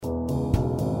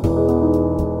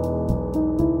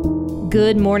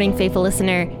Good morning, faithful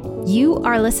listener. You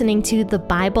are listening to the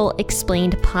Bible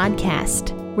Explained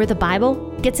podcast, where the Bible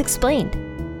gets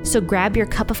explained. So grab your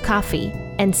cup of coffee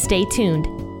and stay tuned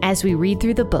as we read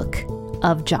through the book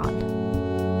of John.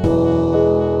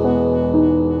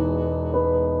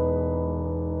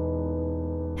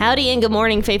 Howdy and good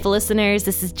morning, faithful listeners.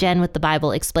 This is Jen with the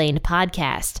Bible Explained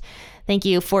podcast. Thank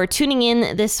you for tuning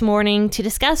in this morning to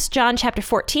discuss John chapter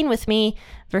 14 with me,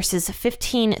 verses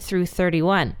 15 through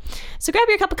 31. So grab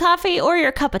your cup of coffee or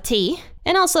your cup of tea,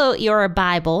 and also your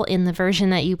Bible in the version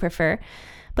that you prefer.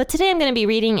 But today I'm going to be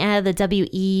reading out of the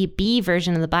WEB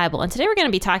version of the Bible, and today we're going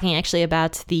to be talking actually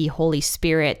about the Holy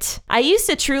Spirit. I used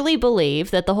to truly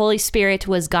believe that the Holy Spirit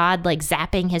was God like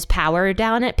zapping his power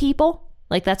down at people.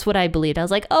 Like that's what I believed. I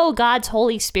was like, oh, God's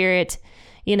Holy Spirit,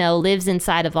 lives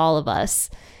inside of all of us.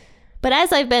 But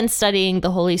as I've been studying the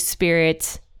Holy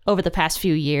Spirit over the past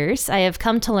few years, I have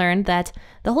come to learn that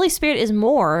the Holy Spirit is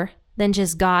more than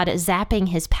just God zapping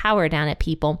his power down at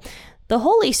people. The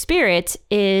Holy Spirit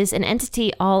is an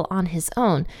entity all on his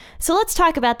own. So let's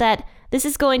talk about that. This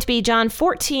is going to be John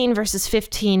 14, verses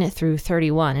 15 through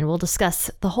 31, and we'll discuss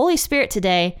the Holy Spirit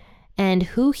today and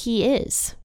who he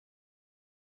is.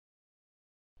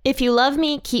 If you love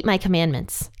me, keep my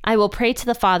commandments. I will pray to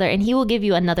the Father, and he will give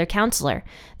you another counselor,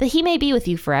 that he may be with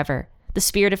you forever, the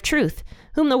Spirit of truth,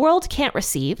 whom the world can't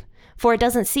receive, for it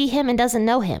doesn't see him and doesn't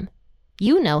know him.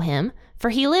 You know him,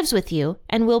 for he lives with you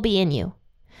and will be in you.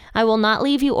 I will not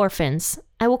leave you orphans.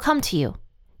 I will come to you.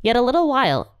 Yet a little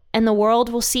while, and the world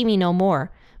will see me no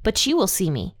more, but you will see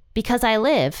me. Because I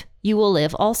live, you will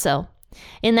live also.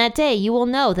 In that day you will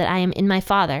know that I am in my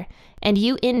Father, and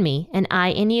you in me, and I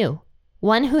in you.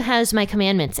 One who has my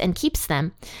commandments and keeps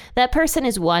them, that person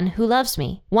is one who loves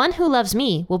me. One who loves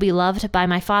me will be loved by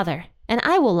my Father, and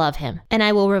I will love him, and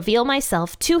I will reveal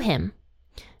myself to him.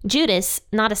 Judas,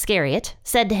 not Iscariot,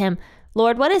 said to him,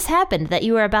 Lord, what has happened that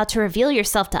you are about to reveal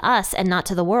yourself to us and not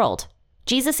to the world?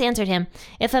 Jesus answered him,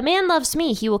 If a man loves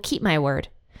me, he will keep my word.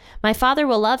 My Father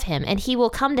will love him, and he will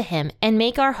come to him and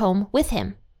make our home with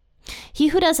him. He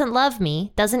who doesn't love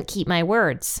me doesn't keep my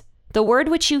words. The word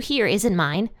which you hear isn't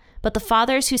mine, but the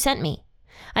Father's who sent me.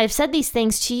 I have said these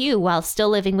things to you while still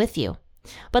living with you.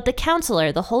 But the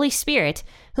Counselor, the Holy Spirit,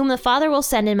 whom the Father will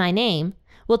send in my name,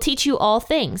 will teach you all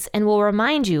things and will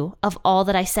remind you of all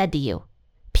that I said to you.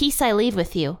 Peace I leave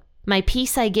with you. My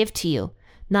peace I give to you.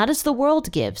 Not as the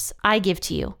world gives, I give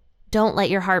to you. Don't let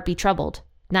your heart be troubled,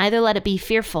 neither let it be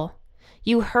fearful.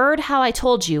 You heard how I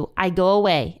told you, I go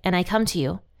away and I come to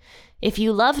you. If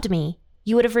you loved me,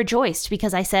 you would have rejoiced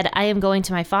because I said, I am going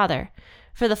to my Father.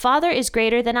 For the Father is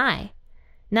greater than I.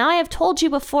 Now I have told you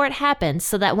before it happens,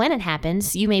 so that when it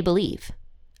happens, you may believe.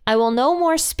 I will no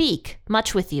more speak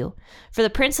much with you, for the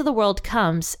Prince of the world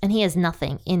comes, and he has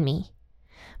nothing in me.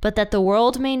 But that the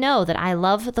world may know that I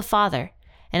love the Father,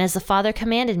 and as the Father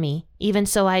commanded me, even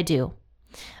so I do.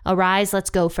 Arise, let's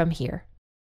go from here.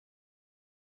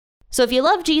 So if you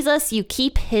love Jesus, you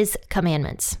keep his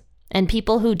commandments. And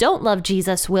people who don't love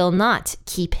Jesus will not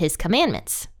keep his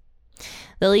commandments.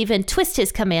 They'll even twist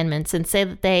his commandments and say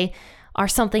that they are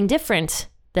something different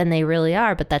than they really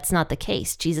are, but that's not the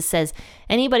case. Jesus says,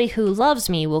 anybody who loves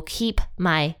me will keep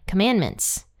my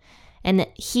commandments. And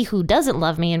he who doesn't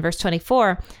love me, in verse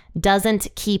 24, doesn't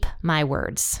keep my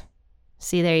words.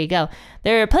 See, there you go.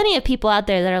 There are plenty of people out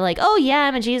there that are like, oh yeah,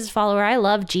 I'm a Jesus follower. I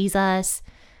love Jesus.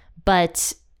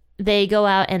 But they go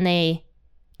out and they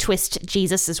twist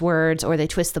Jesus's words, or they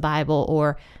twist the Bible,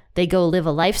 or they go live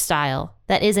a lifestyle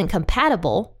that isn't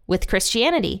compatible with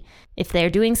Christianity. If they're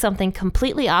doing something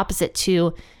completely opposite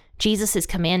to Jesus's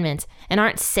commandments and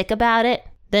aren't sick about it,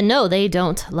 then no, they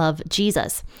don't love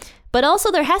Jesus. But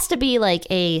also there has to be like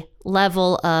a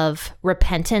level of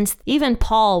repentance. Even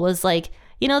Paul was like,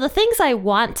 the things I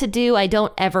want to do, I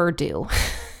don't ever do.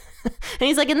 And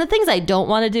he's like, and the things I don't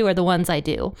want to do are the ones I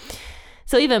do.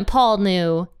 So even Paul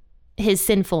knew his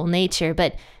sinful nature,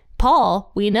 but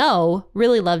Paul, we know,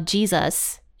 really loved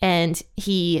Jesus, and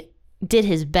he did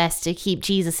his best to keep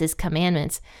Jesus's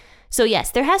commandments. So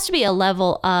yes, there has to be a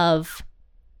level of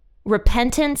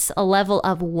repentance, a level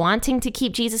of wanting to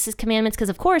keep Jesus's commandments, because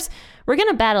of course, we're going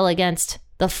to battle against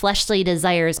the fleshly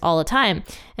desires all the time.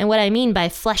 And what I mean by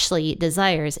fleshly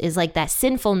desires is like that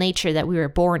sinful nature that we were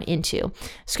born into.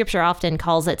 Scripture often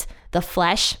calls it the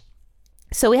flesh.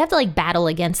 So we have to battle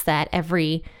against that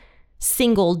every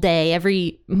single day,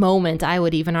 every moment, I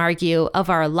would even argue, of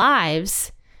our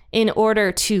lives in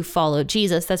order to follow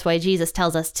Jesus. That's why Jesus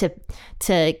tells us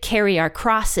to carry our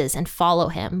crosses and follow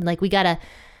him. We got to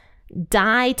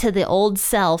die to the old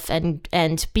self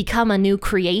and become a new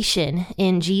creation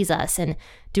in Jesus and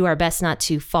do our best not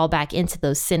to fall back into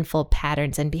those sinful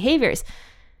patterns and behaviors.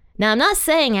 Now, I'm not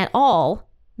saying at all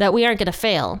that we aren't going to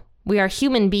fail. We are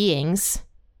human beings.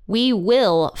 We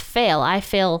will fail. I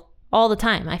fail all the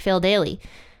time. I fail daily.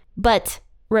 But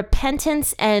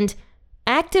repentance and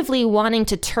actively wanting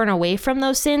to turn away from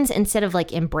those sins instead of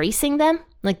like embracing them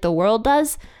like the world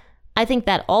does, I think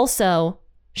that also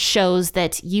shows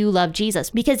that you love Jesus.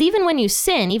 Because even when you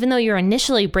sin, even though you're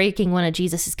initially breaking one of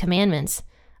Jesus's commandments,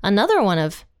 another one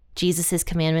of Jesus's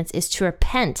commandments is to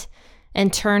repent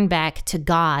and turn back to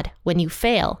God when you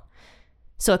fail.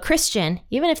 So a Christian,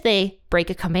 even if they break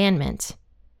a commandment,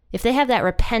 if they have that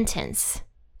repentance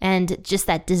and just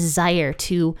that desire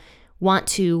to want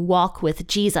to walk with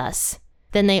Jesus,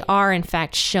 then they are in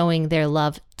fact showing their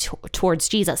love towards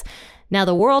Jesus. Now,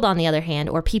 the world, on the other hand,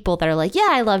 or people that are like, yeah,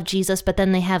 I love Jesus, but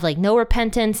then they have like no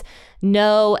repentance,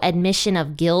 no admission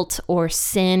of guilt or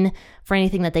sin for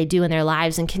anything that they do in their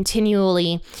lives and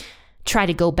continually try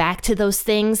to go back to those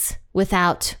things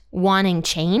without wanting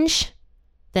change,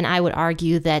 then I would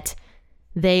argue that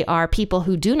they are people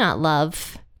who do not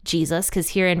love Jesus, because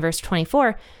here in verse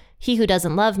 24, he who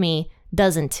doesn't love me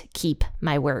doesn't keep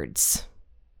my words.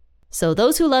 So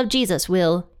those who love Jesus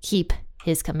will keep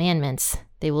his commandments.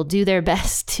 They will do their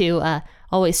best to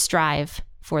always strive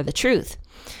for the truth.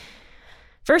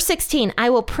 Verse 16, I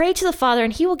will pray to the Father,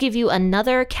 and he will give you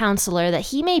another counselor that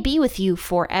he may be with you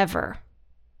forever.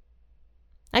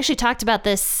 I actually talked about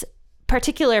this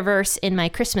particular verse in my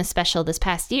Christmas special this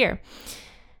past year.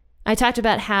 I talked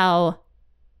about how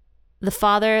the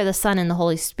Father, the Son, and the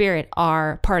Holy Spirit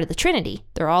are part of the Trinity.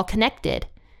 They're all connected.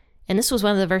 And this was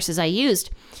one of the verses I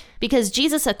used because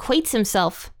Jesus equates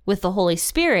himself with the Holy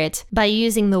Spirit by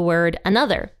using the word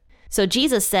another. So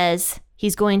Jesus says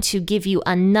he's going to give you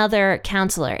another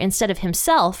counselor instead of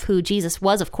himself, who Jesus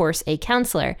was, of course, a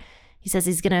counselor. He says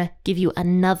he's going to give you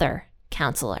another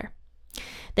counselor,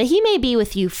 that he may be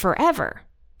with you forever,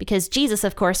 because Jesus,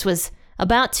 of course, was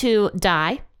about to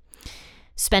die,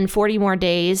 spend 40 more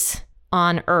days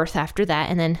on earth after that,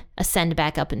 and then ascend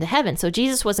back up into heaven. So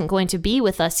Jesus wasn't going to be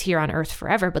with us here on earth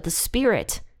forever, but the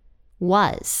Spirit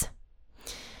was.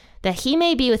 That he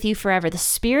may be with you forever, the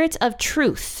Spirit of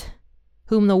truth,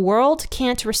 whom the world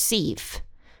can't receive,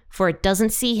 for it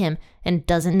doesn't see him and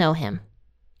doesn't know him.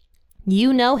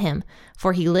 You know him,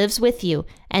 for he lives with you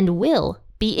and will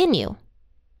be in you.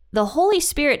 The Holy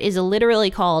Spirit is literally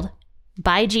called,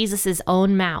 by Jesus'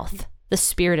 own mouth, the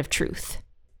Spirit of truth.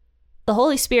 The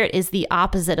Holy Spirit is the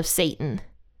opposite of Satan.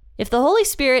 If the Holy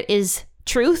Spirit is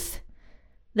truth,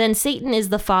 then Satan is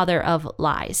the father of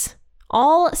lies.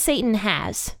 All Satan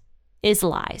has is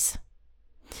lies.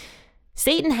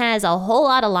 Satan has a whole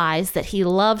lot of lies that he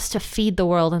loves to feed the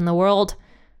world, and the world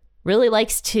really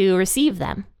likes to receive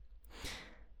them.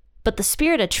 But the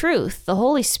Spirit of truth, the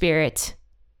Holy Spirit,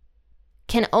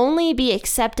 can only be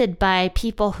accepted by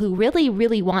people who really,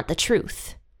 really want the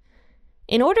truth.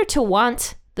 In order to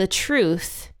want the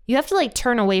truth, you have to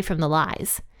turn away from the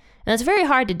lies. And that's very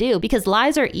hard to do because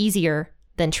lies are easier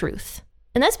than truth.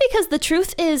 And that's because the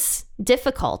truth is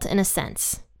difficult in a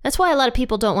sense. That's why a lot of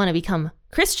people don't want to become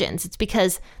Christians. It's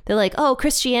because they're like, oh,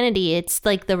 Christianity, it's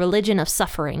like the religion of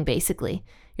suffering, basically.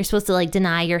 You're supposed to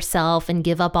deny yourself and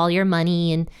give up all your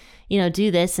money and,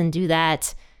 do this and do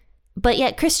that. But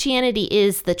yet Christianity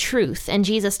is the truth. And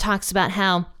Jesus talks about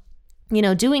how,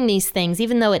 doing these things,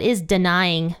 even though it is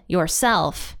denying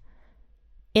yourself,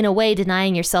 in a way,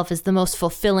 denying yourself is the most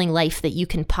fulfilling life that you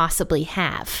can possibly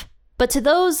have. But to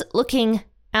those looking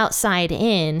outside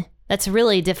in, that's a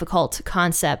really difficult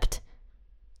concept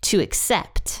to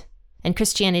accept. And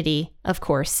Christianity, of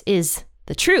course, is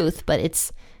the truth, but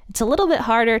it's a little bit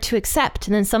harder to accept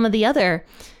than some of the other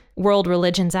world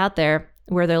religions out there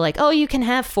where they're like, oh, you can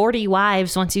have 40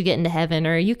 wives once you get into heaven,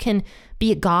 or you can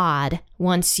be a god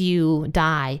once you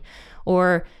die,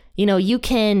 or, you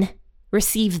can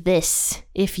receive this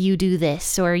if you do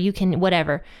this, or you can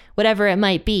whatever it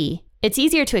might be. It's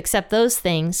easier to accept those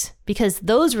things because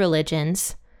those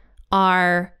religions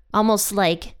are almost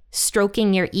like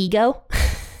stroking your ego.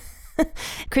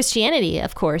 Christianity,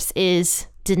 of course, is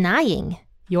denying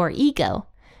your ego.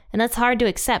 And that's hard to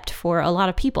accept for a lot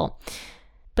of people.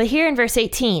 But here in verse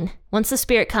 18, once the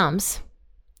Spirit comes,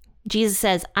 Jesus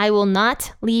says, I will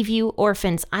not leave you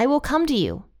orphans. I will come to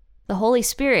you. The Holy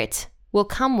Spirit will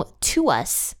come to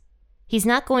us. He's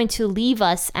not going to leave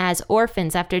us as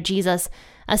orphans after Jesus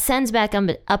ascends back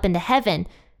up into heaven.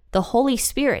 The Holy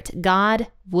Spirit, God,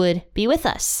 would be with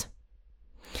us.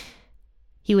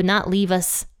 He would not leave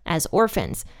us as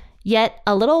orphans. Yet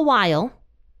a little while,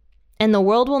 And the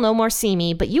world will no more see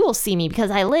me, but you will see me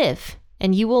because I live,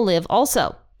 and you will live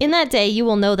also. In that day you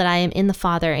will know that I am in the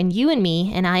Father, and you in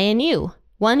me, and I in you.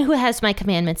 One who has my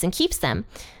commandments and keeps them,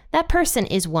 that person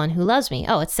is one who loves me.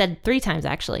 Oh, it's said 3 times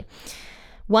actually.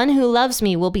 One who loves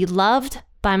me will be loved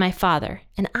by my Father,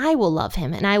 and I will love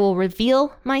him, and I will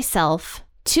reveal myself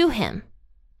to him.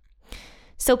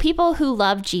 So people who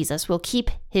love Jesus will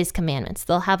keep his commandments.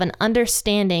 They'll have an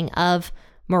understanding of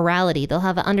morality. They'll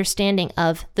have an understanding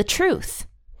of the truth.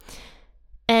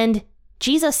 And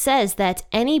Jesus says that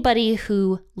anybody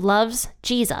who loves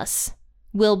Jesus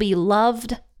will be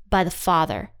loved by the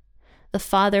Father. The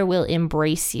Father will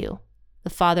embrace you. The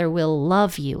Father will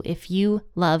love you if you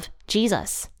love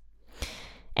Jesus.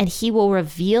 And he will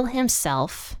reveal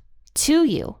himself to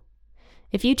you.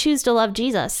 If you choose to love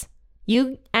Jesus,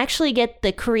 you actually get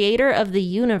the creator of the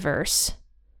universe,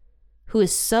 who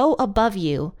is so above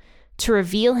you, to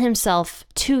reveal himself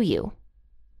to you.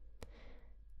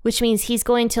 Which means he's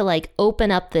going to open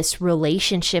up this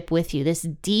relationship with you, this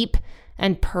deep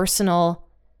and personal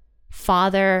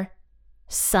father,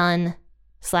 son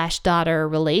 / daughter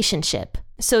relationship.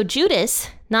 So Judas,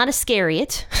 not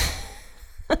Iscariot,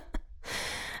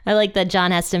 I like that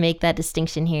John has to make that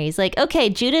distinction here. He's like, okay,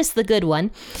 Judas, the good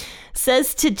one,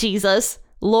 says to Jesus,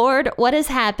 Lord, what has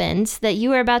happened that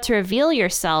you are about to reveal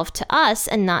yourself to us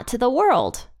and not to the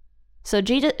world? So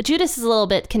Judas is a little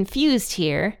bit confused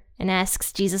here and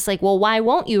asks Jesus, well, why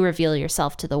won't you reveal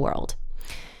yourself to the world?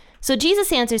 So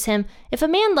Jesus answers him, if a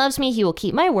man loves me, he will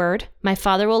keep my word. My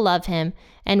Father will love him,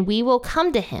 and we will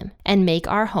come to him and make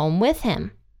our home with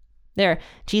him. There,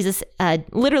 Jesus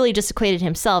literally just equated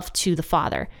himself to the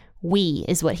Father. We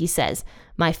is what he says.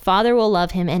 My Father will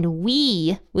love him, and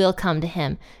we will come to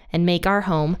him and make our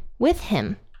home with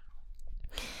him.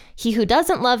 He who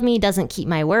doesn't love me doesn't keep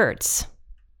my words.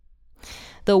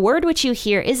 The word which you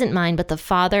hear isn't mine, but the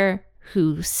Father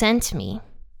who sent me.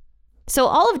 So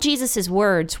all of Jesus's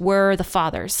words were the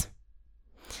Father's.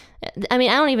 I mean,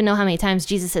 I don't even know how many times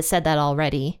Jesus has said that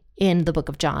already in the book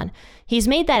of John. He's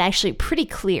made that actually pretty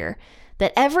clear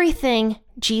that everything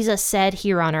Jesus said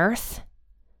here on earth,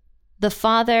 the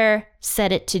Father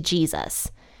said it to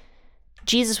Jesus.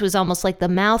 Jesus was almost like the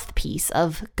mouthpiece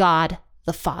of God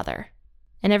the Father.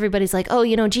 And everybody's like,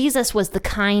 oh, Jesus was the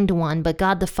kind one, but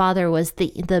God the Father was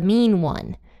the mean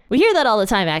one. We hear that all the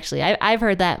time, actually. I've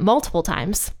heard that multiple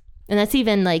times. And that's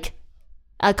even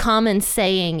a common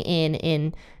saying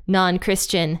in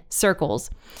non-Christian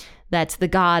circles, that the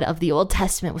God of the Old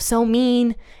Testament was so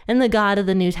mean and the God of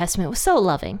the New Testament was so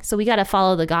loving. So we got to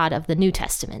follow the God of the New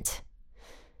Testament.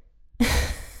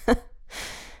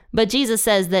 But Jesus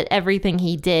says that everything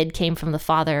he did came from the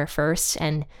Father first.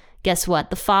 And guess what?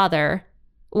 The Father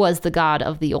was the God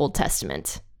of the Old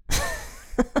Testament.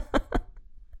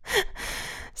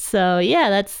 So yeah,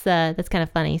 that's kind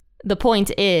of funny. The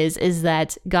point is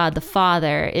that God the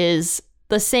Father is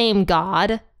the same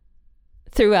God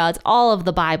throughout all of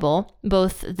the Bible,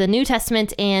 both the New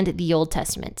Testament and the Old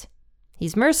Testament.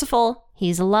 He's merciful,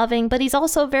 he's loving, but he's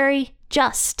also very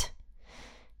just.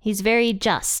 He's very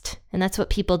just, and that's what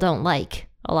people don't like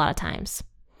a lot of times.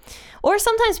 Or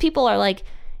sometimes people are like,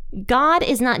 God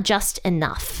is not just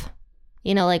enough.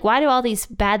 Why do all these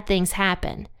bad things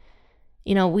happen?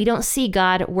 We don't see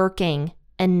God working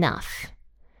enough.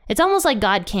 It's almost like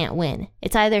God can't win.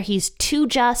 It's either he's too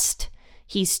just,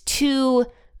 he's too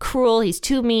cruel, he's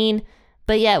too mean,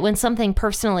 but yet when something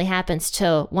personally happens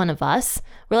to one of us,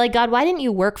 we're like, God, why didn't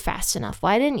you work fast enough?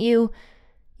 Why didn't you,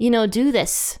 do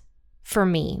this for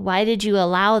me? Why did you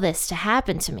allow this to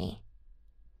happen to me?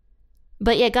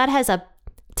 But yet God has a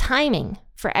timing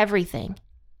for everything.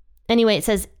 Anyway, it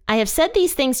says, I have said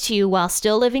these things to you while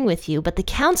still living with you, but the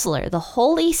Counselor, the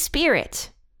Holy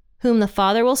Spirit, whom the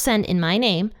Father will send in my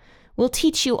name, will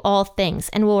teach you all things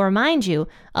and will remind you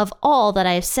of all that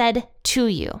I have said to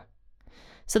you.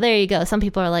 So there you go. Some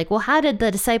people are like, well, how did the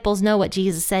disciples know what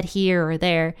Jesus said here or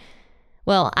there?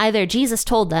 Well, either Jesus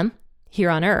told them here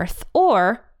on earth,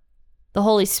 or the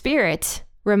Holy Spirit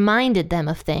reminded them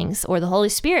of things, or the Holy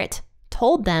Spirit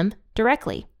told them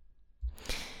directly.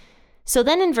 So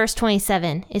then in verse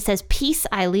 27, it says, peace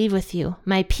I leave with you,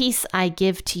 my peace I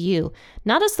give to you,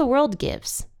 not as the world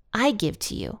gives, I give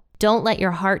to you. Don't let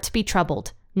your heart be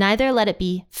troubled, neither let it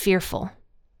be fearful.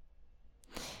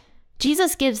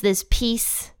 Jesus gives this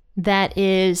peace that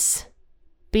is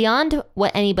beyond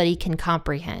what anybody can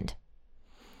comprehend.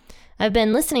 I've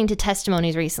been listening to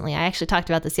testimonies recently. I actually talked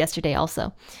about this yesterday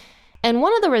also. And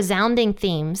one of the resounding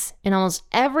themes in almost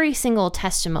every single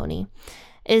testimony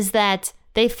is that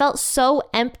they felt so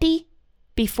empty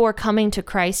before coming to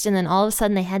Christ, and then all of a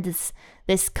sudden they had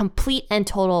this complete and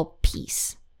total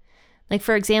peace. Like,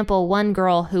 for example, one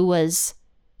girl who was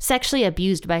sexually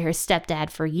abused by her stepdad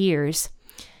for years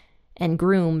and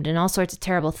groomed and all sorts of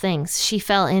terrible things. She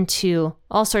fell into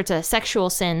all sorts of sexual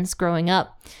sins growing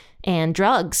up and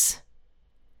drugs.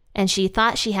 And she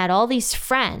thought she had all these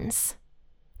friends,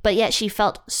 but yet she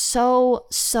felt so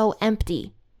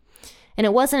empty. And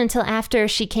it wasn't until after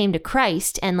she came to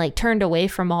Christ and like turned away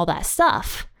from all that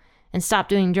stuff and stopped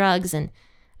doing drugs and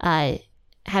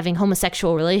having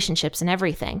homosexual relationships and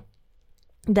everything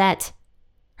that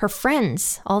her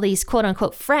friends, all these quote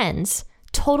unquote friends,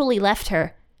 totally left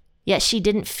her. Yet she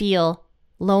didn't feel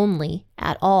lonely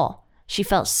at all. She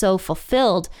felt so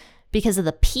fulfilled because of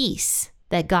the peace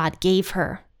that God gave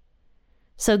her.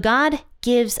 So God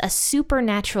gives a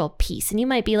supernatural peace. And you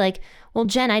might be like, well,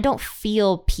 Jen, I don't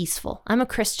feel peaceful. I'm a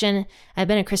Christian. I've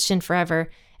been a Christian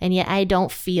forever, and yet I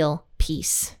don't feel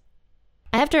peace.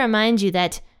 I have to remind you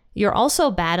that you're also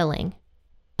battling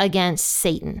against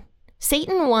Satan.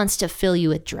 Satan wants to fill you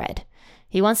with dread.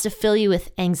 He wants to fill you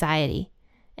with anxiety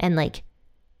and like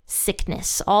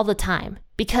sickness all the time,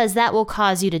 because that will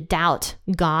cause you to doubt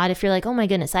God. If you're like, oh my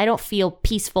goodness, I don't feel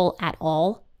peaceful at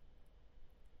all.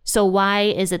 So why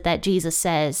is it that Jesus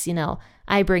says,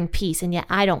 I bring peace and yet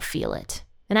I don't feel it?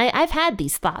 And I've had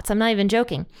these thoughts. I'm not even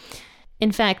joking.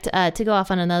 In fact, to go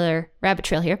off on another rabbit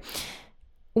trail here,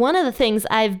 one of the things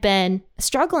I've been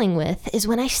struggling with is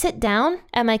when I sit down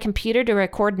at my computer to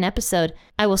record an episode,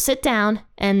 I will sit down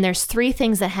and there's 3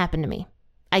 things that happen to me.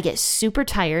 I get super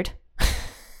tired.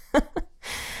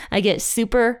 I get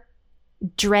super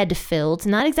dread-filled,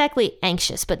 not exactly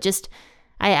anxious, but just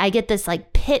I get this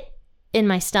like pit in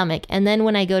my stomach. And then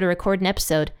when I go to record an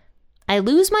episode, I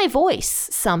lose my voice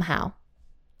somehow.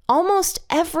 Almost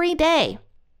every day.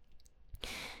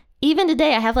 Even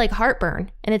today, I have like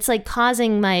heartburn, and it's like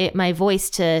causing my voice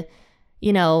to,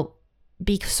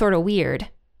 be sort of weird.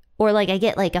 Or like I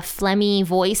get like a phlegmy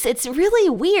voice. It's really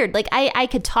weird. Like I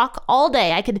could talk all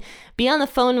day. I could be on the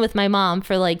phone with my mom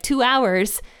for like 2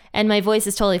 hours and my voice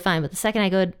is totally fine. But the second I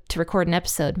go to record an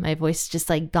episode, my voice is just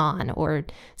like gone or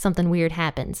something weird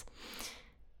happens.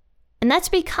 And that's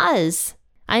because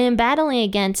I am battling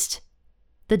against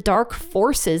the dark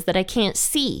forces that I can't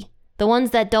see. The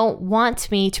ones that don't want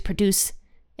me to produce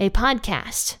a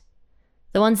podcast.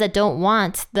 The ones that don't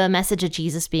want the message of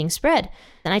Jesus being spread.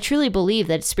 And I truly believe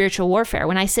that it's spiritual warfare.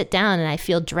 When I sit down and I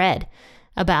feel dread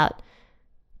about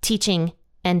teaching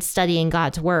and studying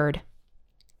God's word,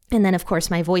 and then of course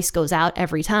my voice goes out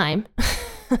every time,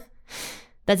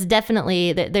 that's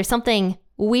definitely, there's something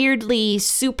weirdly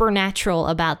supernatural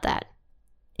about that,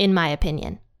 in my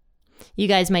opinion. You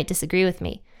guys might disagree with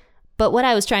me. But what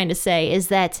I was trying to say is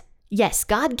that, yes,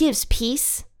 God gives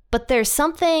peace, but there's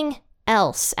something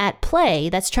else at play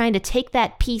that's trying to take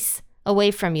that peace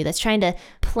away from you, that's trying to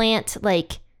plant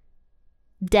like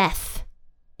death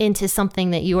into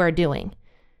something that you are doing.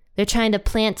 They're trying to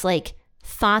plant like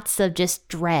thoughts of just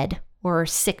dread or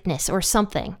sickness or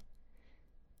something.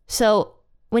 So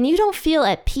when you don't feel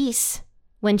at peace,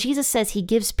 when Jesus says he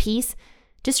gives peace,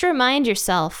 just remind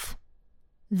yourself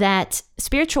that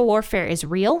spiritual warfare is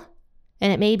real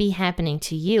and it may be happening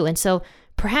to you. And so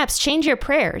perhaps change your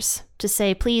prayers to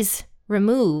say, please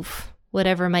remove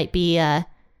whatever might be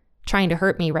trying to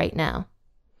hurt me right now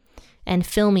and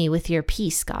fill me with your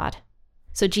peace, God.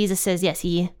 So Jesus says, yes,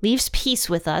 he leaves peace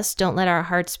with us. Don't let our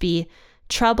hearts be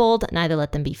troubled, neither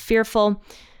let them be fearful.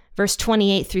 Verse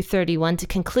 28 through 31 to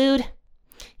conclude,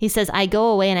 he says, I go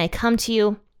away and I come to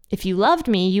you. If you loved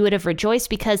me, you would have rejoiced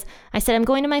because I said, I'm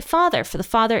going to my Father, for the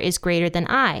Father is greater than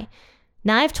I.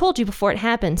 Now I've told you before it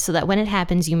happens, so that when it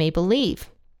happens, you may believe.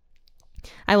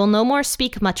 I will no more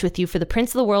speak much with you, for the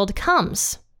prince of the world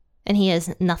comes, and he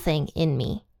has nothing in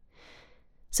me.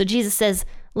 So Jesus says,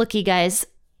 look, you guys,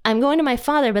 I'm going to my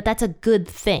Father, but that's a good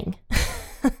thing.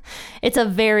 It's a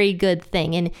very good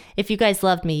thing. And if you guys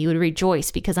loved me, you would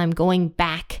rejoice because I'm going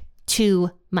back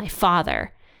to my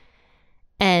Father.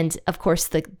 And of course,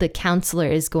 the counselor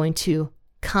is going to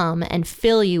come and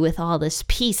fill you with all this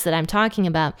peace that I'm talking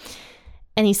about.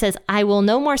 And he says, I will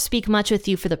no more speak much with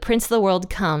you, for the prince of the world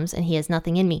comes, and he has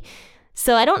nothing in me.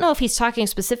 So I don't know if he's talking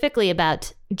specifically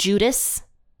about Judas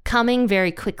coming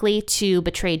very quickly to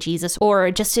betray Jesus,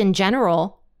 or just in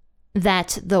general,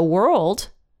 that the world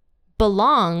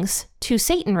belongs to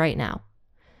Satan right now.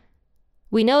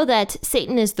 We know that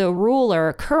Satan is the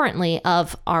ruler currently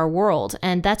of our world,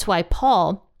 and that's why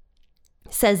Paul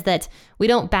says that we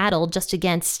don't battle just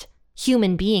against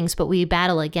human beings, but we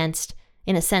battle against,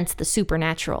 in a sense, the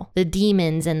supernatural, the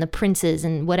demons and the princes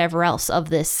and whatever else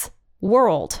of this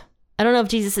world. I don't know if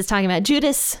Jesus is talking about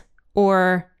Judas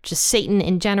or just Satan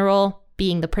in general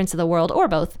being the prince of the world, or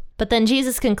both. But then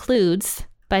Jesus concludes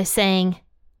by saying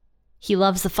he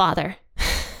loves the Father.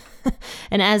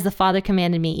 And as the Father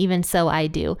commanded me, even so I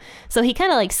do. So he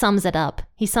kind of like sums it up.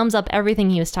 He sums up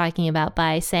everything he was talking about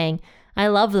by saying, I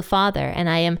love the Father, and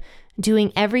I am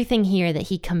doing everything here that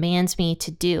he commands me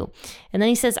to do. And then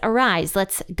he says, arise,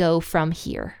 let's go from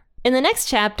here. In the next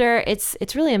chapter, it's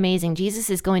really amazing. Jesus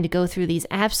is going to go through these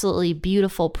absolutely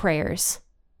beautiful prayers.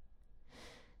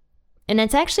 And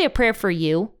it's actually a prayer for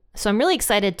you. So I'm really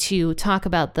excited to talk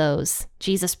about those.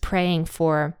 Jesus praying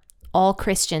for all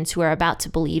Christians who are about to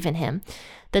believe in him,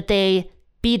 that they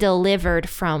be delivered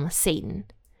from Satan.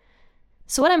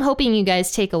 So what I'm hoping you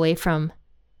guys take away from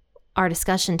our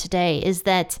discussion today is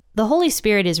that the Holy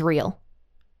Spirit is real.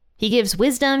 He gives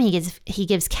wisdom, he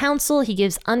gives counsel, he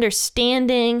gives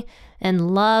understanding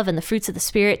and love and the fruits of the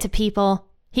Spirit to people.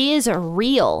 He is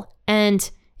real. And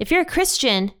if you're a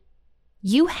Christian,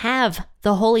 you have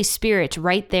the Holy Spirit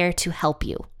right there to help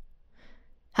you.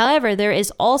 However, there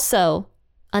is also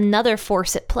another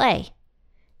force at play,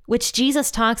 which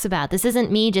Jesus talks about. This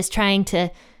isn't me just trying to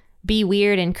be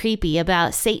weird and creepy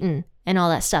about Satan and all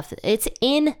that stuff. It's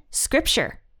in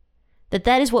Scripture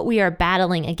that is what we are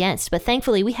battling against. But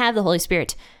thankfully, we have the Holy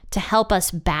Spirit to help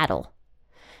us battle.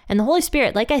 And the Holy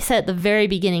Spirit, like I said at the very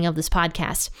beginning of this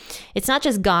podcast, it's not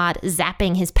just God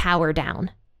zapping his power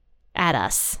down at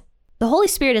us. The Holy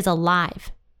Spirit is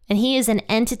alive, and he is an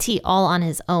entity all on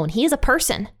his own. He is a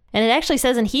person. And it actually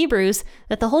says in Hebrews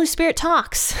that the Holy Spirit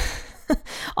talks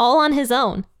all on his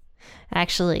own,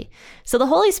 actually. So the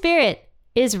Holy Spirit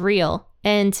is real,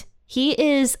 and he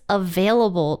is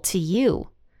available to you.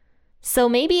 So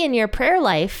maybe in your prayer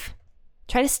life,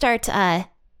 try to start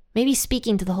maybe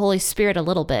speaking to the Holy Spirit a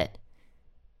little bit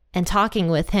and talking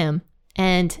with him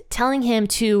and telling him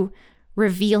to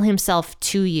reveal himself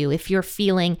to you. If you're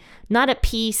feeling not at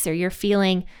peace, or you're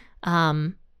feeling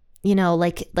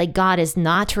like God is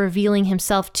not revealing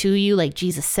himself to you like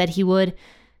Jesus said he would,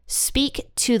 speak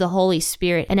to the Holy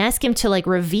Spirit and ask him to like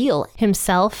reveal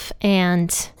himself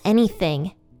and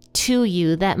anything to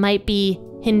you that might be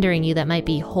hindering you, that might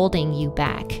be holding you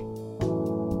back.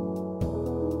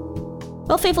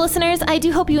 Well, faithful listeners, I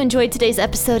do hope you enjoyed today's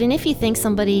episode. And if you think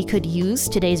somebody could use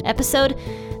today's episode,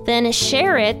 then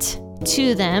share it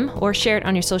to them or share it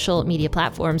on your social media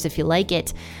platforms if you like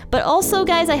it. But also,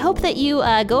 guys, I hope that you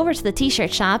go over to the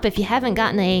t-shirt shop. If you haven't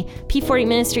gotten a P40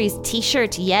 Ministries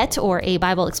t-shirt yet, or a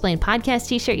Bible Explained podcast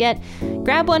t-shirt yet,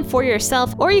 grab one for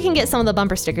yourself, or you can get some of the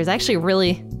bumper stickers. I actually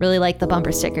really, really like the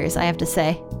bumper stickers, I have to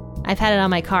say. I've had it on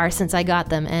my car since I got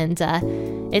them, and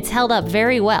it's held up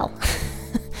very well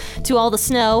to all the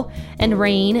snow and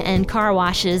rain and car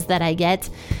washes that I get.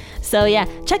 So yeah,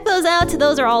 check those out.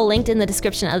 Those are all linked in the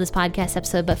description of this podcast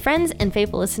episode. But friends and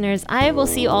faithful listeners, I will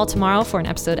see you all tomorrow for an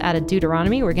episode out of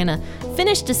Deuteronomy. We're going to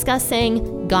finish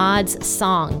discussing God's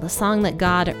song, the song that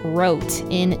God wrote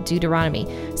in Deuteronomy.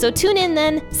 So tune in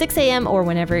then, 6 a.m. or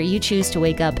whenever you choose to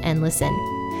wake up and listen.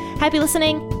 Happy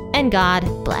listening, and God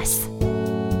bless.